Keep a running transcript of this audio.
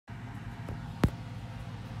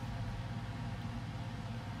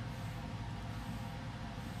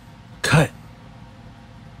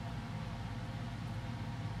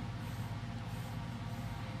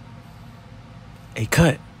Hey,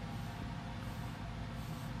 cut.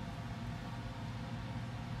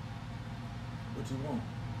 What you want?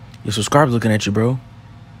 Your subscribers looking at you, bro.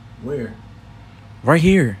 Where? Right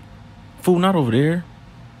here. Fool, not over there.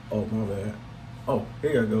 Oh, my bad. Oh,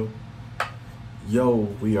 here I go. Yo,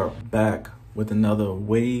 we are back with another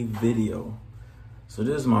wave video. So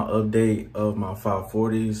this is my update of my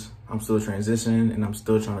 540s. I'm still transitioning and I'm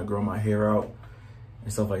still trying to grow my hair out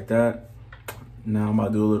and stuff like that. Now I'm about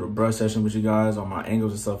to do a little brush session with you guys on my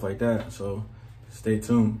angles and stuff like that. So stay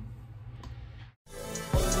tuned.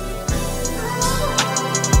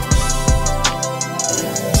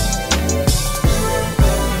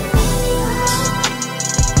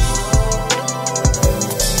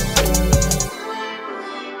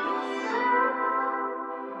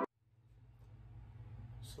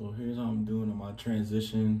 So here's how I'm doing my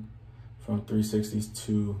transition from 360s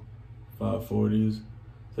to 540s.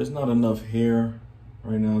 There's not enough hair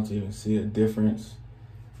right now to even see a difference.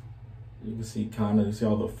 You can see you see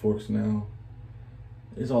all the forks now.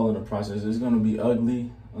 It's all in the process. It's gonna be ugly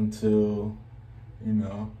until, you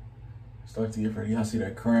know, start to get ready. I see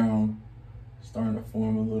that crown starting to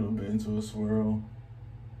form a little bit into a swirl.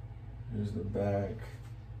 Here's the back.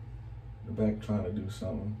 The back trying to do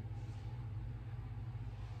something.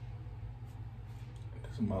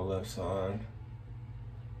 This is my left side.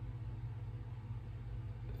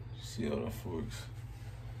 See all the forks.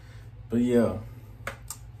 But yeah,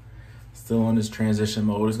 still on this transition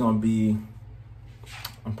mode. It's gonna be,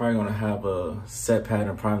 I'm probably gonna have a set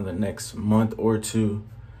pattern probably the next month or two.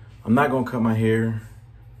 I'm not gonna cut my hair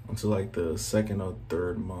until like the second or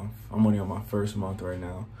third month. I'm only on my first month right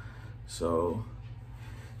now. So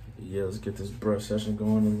yeah, let's get this brush session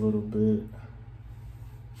going a little bit.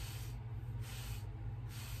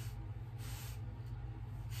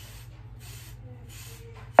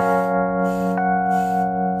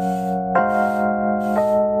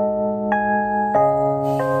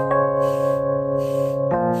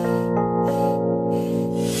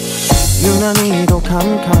 유난히도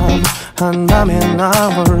캄캄한 밤에 나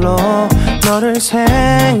홀로 너를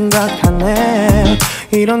생각하네.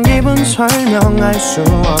 이런 기분 설명할 수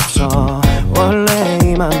없어. 원래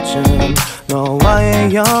이맘쯤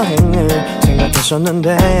너와의 여행을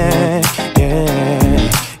생각했었는데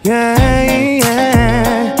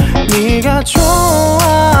네가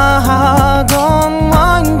좋아하던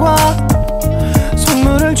와인과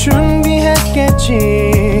선물을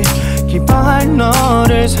준비했겠지. 기뻐할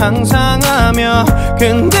너를 상상하며.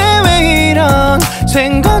 근데 왜 이런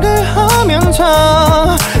생각을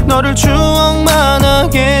하면서 너를 추억만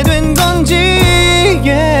하게 된 건지.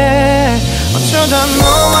 어쩌다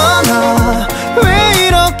너와 나 왜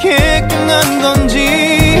이렇게 끝난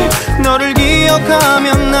건지. 너를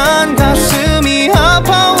기억하면 난 가슴이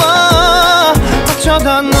아파와.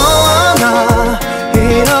 어쩌다 너와 나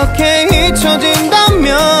이렇게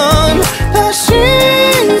잊혀진다면 다시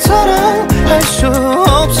사랑할 수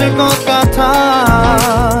없을 것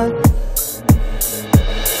같아.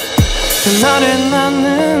 그날의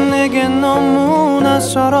나는 내게 너무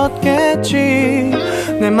낯설었겠지.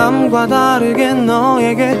 내 맘과 다르게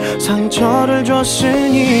너에게 상처를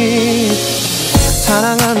줬으니.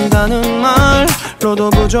 사랑한다는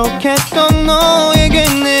말로도 부족했던 너에게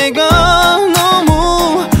내가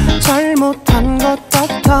너무 잘못한 것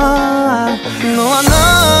같아. 너와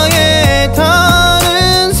나의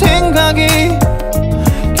다른 생각이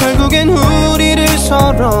결국엔 우리를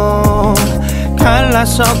서로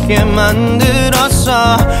갈라서게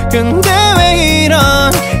만들었어. 근데 왜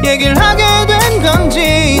이런 얘기를 하게 된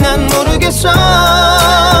건지 난 모르겠어.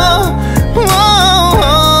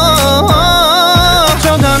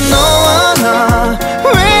 어쩌다 너와 나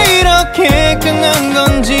왜 이렇게 끝난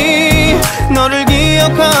건지. 너를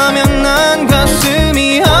기억하면 난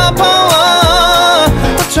가슴이 아파와.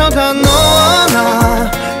 어쩌다 너와 나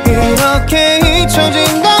이렇게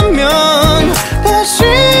잊혀진다면 다시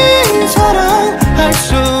사랑할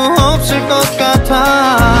수 없을 것 같아.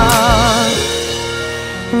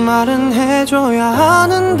 말은 해줘야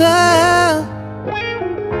하는데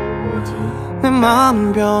내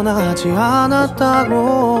마음 변하지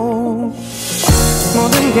않았다고.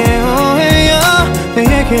 모든 게 오해야.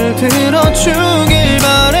 내 얘기를 들어주길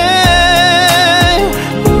바래.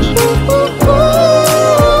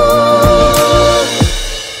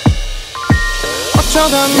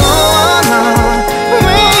 어쩌다 너와 나 왜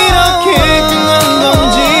이렇게 끝난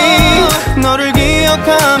건지. 너를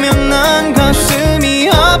기억하면 난 가슴이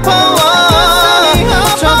아파와.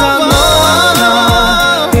 어쩌다 너와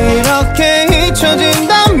나 이렇게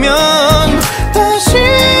잊혀진다면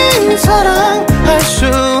다시 사랑할 수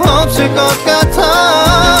없을 것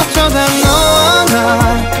같아. 어쩌다 너와 나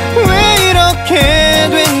왜 이렇게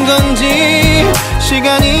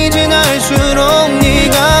시간이 지날수록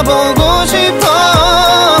네가 보고 싶어.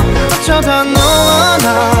 어쩌다 너와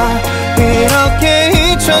나 이렇게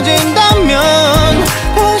잊혀진다면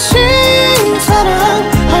다시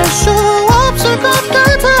사랑할 수 없을 것 같아.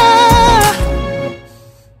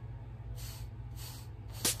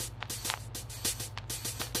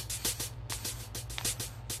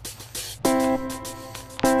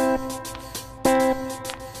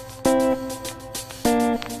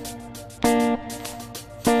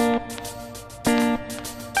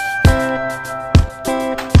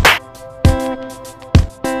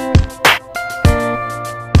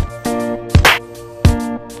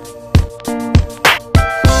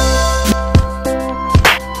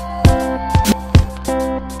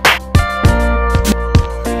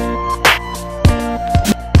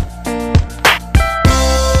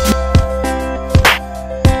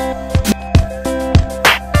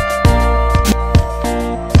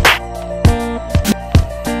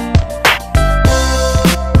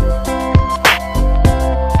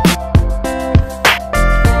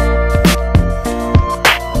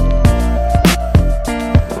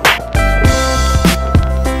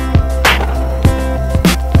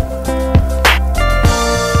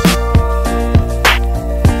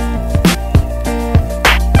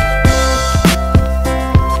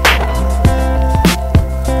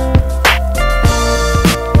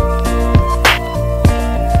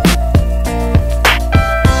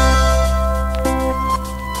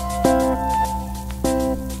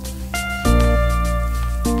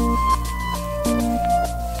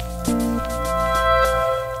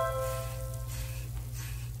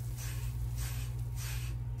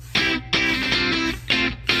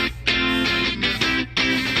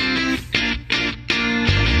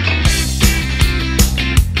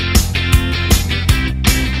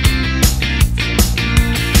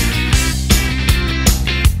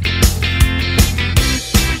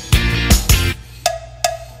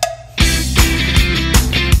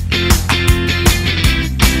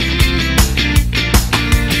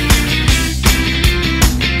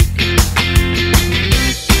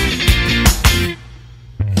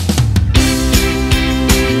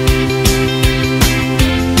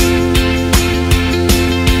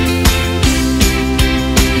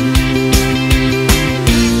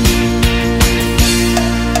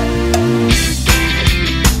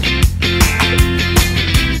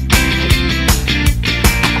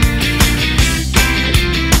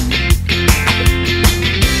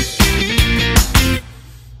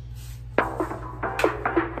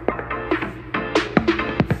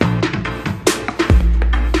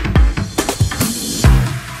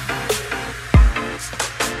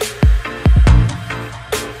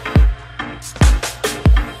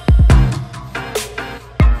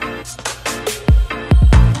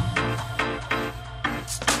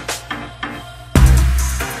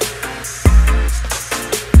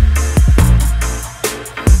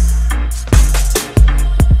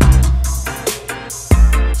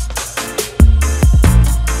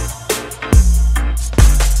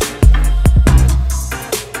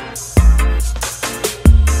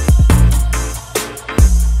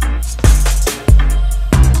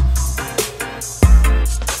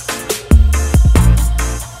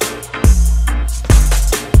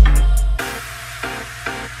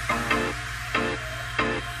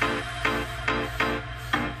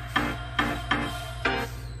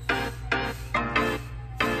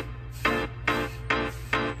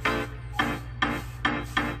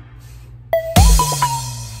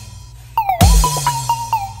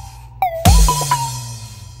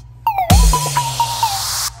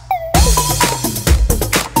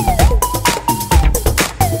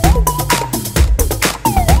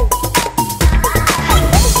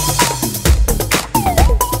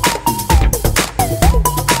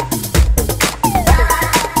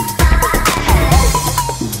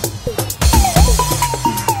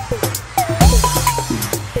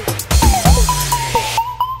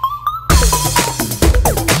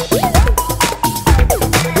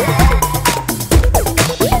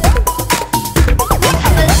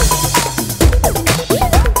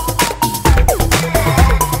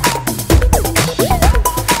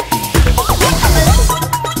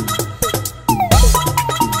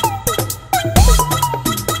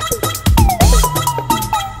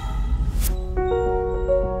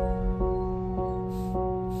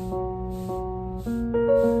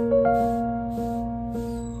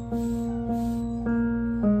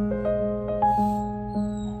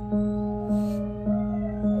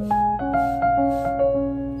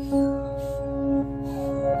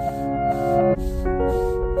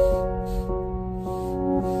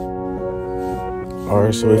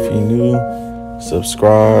 Alright, so if you're new,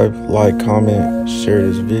 Subscribe, like, comment, share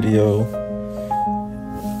this video.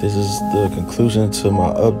 This is the conclusion to my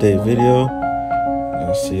update video.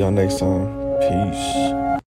 I'll see y'all next time. Peace.